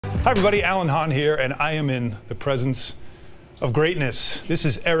Hi everybody, Alan Hahn here, and I am in the presence of greatness. This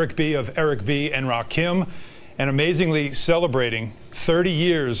is Eric B of Eric B and Rakim, and amazingly celebrating 30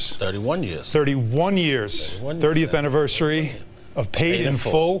 years. 31 years. 31 years. 30th anniversary of Paid in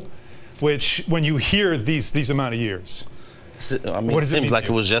Full, which when you hear these amount of years, I mean, it seems like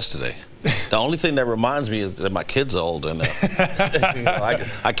it was yesterday. The only thing that reminds me is that my kids are older now.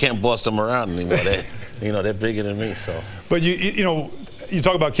 I can't boss them around anymore. They're bigger than me. So. But you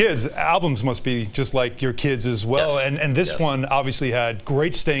talk about kids. Albums must be just like your kids as well. Yes. And this one obviously had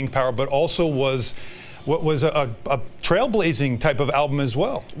great staying power, but also was a trailblazing type of album as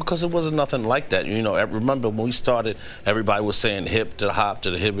well. Because it wasn't nothing like that. Remember when we started, everybody was saying hip to hop to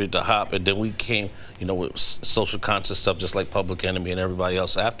the hip to hop, and then we came, with social conscious stuff just like Public Enemy and everybody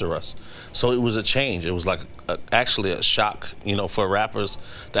else after us. So it was a change. It was like actually a shock, for rappers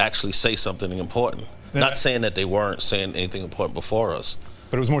to actually say something important. Not saying that they weren't saying anything important before us.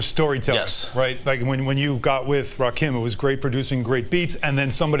 But it was more storytelling, yes. Right? Like when you got with Rakim, it was great producing, great beats, and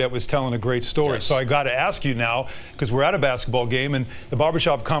then somebody that was telling a great story. Yes. So I got to ask you now, because we're at a basketball game, and the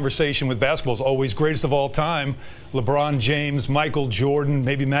barbershop conversation with basketball is always greatest of all time. LeBron James, Michael Jordan,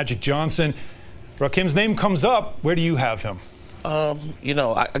 maybe Magic Johnson. Rakim's name comes up. Where do you have him?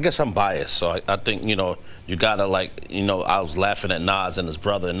 I guess I'm biased, so I think, you gotta I was laughing at Nas and his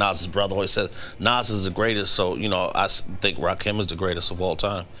brother, and Nas's brother always said Nas is the greatest, so, I think Rakim is the greatest of all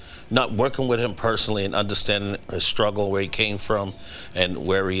time. Not working with him personally and understanding his struggle, where he came from and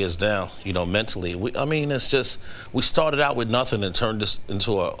where he is now, mentally. It's just, we started out with nothing and turned this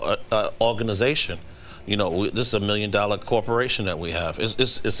into a organization. This is $1 million corporation that we have.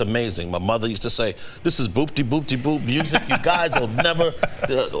 It's amazing. My mother used to say, this is boop-de-boop-de-boop music. You guys will never,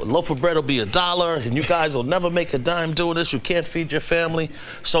 a loaf of bread will be $1, and you guys will never make a dime doing this. You can't feed your family.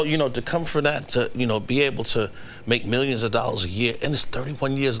 So, to come from that to, be able to make millions of dollars a year, and it's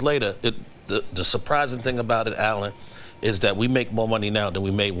 31 years later. The surprising thing about it, Alan, is that we make more money now than we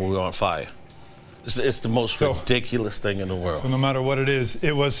made when we were on fire. It's the most ridiculous thing in the world. So no matter what it is,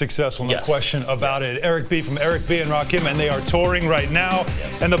 it was successful. No yes. question about it. Eric B from Eric B and Rakim, and they are touring right now.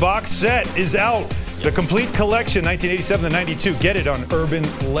 Yes. And the box set is out. Yes. The complete collection, 1987 to 92. Get it on Urban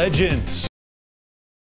Legends.